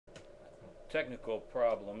technical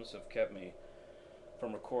problems have kept me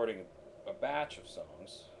from recording a batch of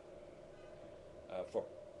songs for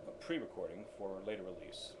pre-recording for later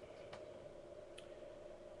release.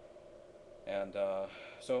 And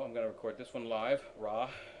so I'm going to record this one live, raw,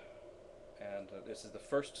 and this is the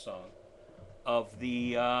first song of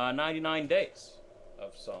the 99 days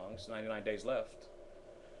of songs, 99 days left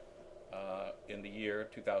in the year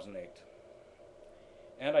 2008.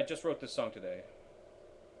 And I just wrote this song today,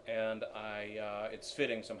 and it's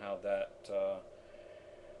fitting somehow that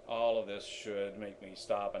all of this should make me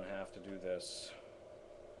stop and have to do this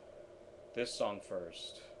song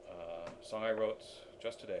first. Song I wrote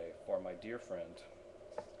just today for my dear friend.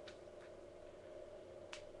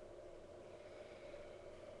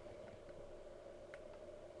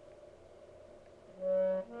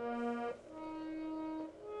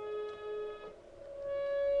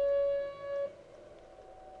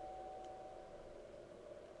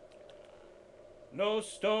 No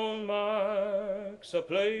stone marks a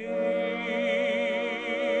place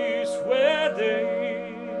where they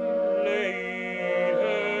laid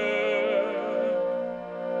her.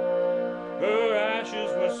 Her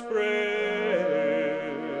ashes were spread,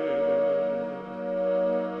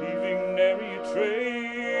 leaving nary a trace.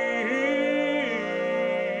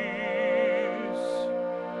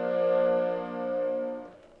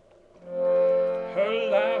 Her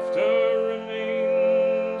laughter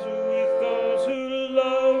remains with those who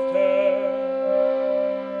loved her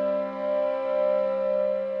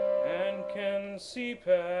and can see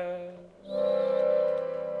past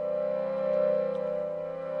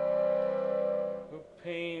her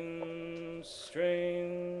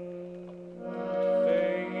pain-strained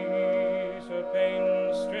face, her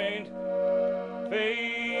pain-strained face.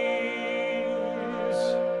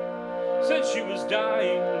 Said she was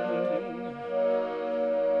dying,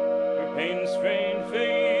 her pain-strained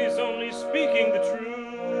face only speaking the truth.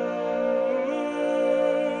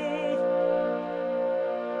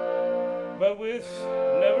 But with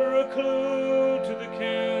never a clue to the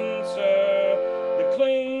cancer that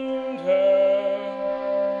claimed her.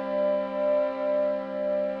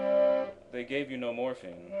 They gave you no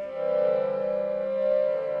morphine.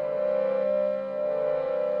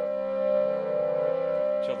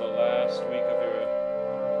 Till the last week of your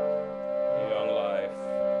young life.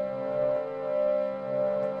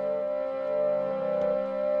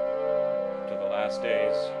 To the last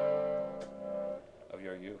days of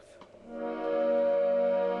your youth.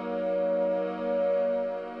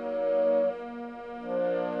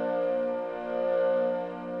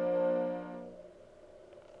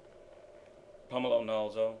 Pumelo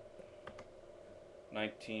Nalso,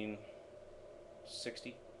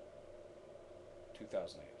 1960,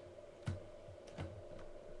 2008.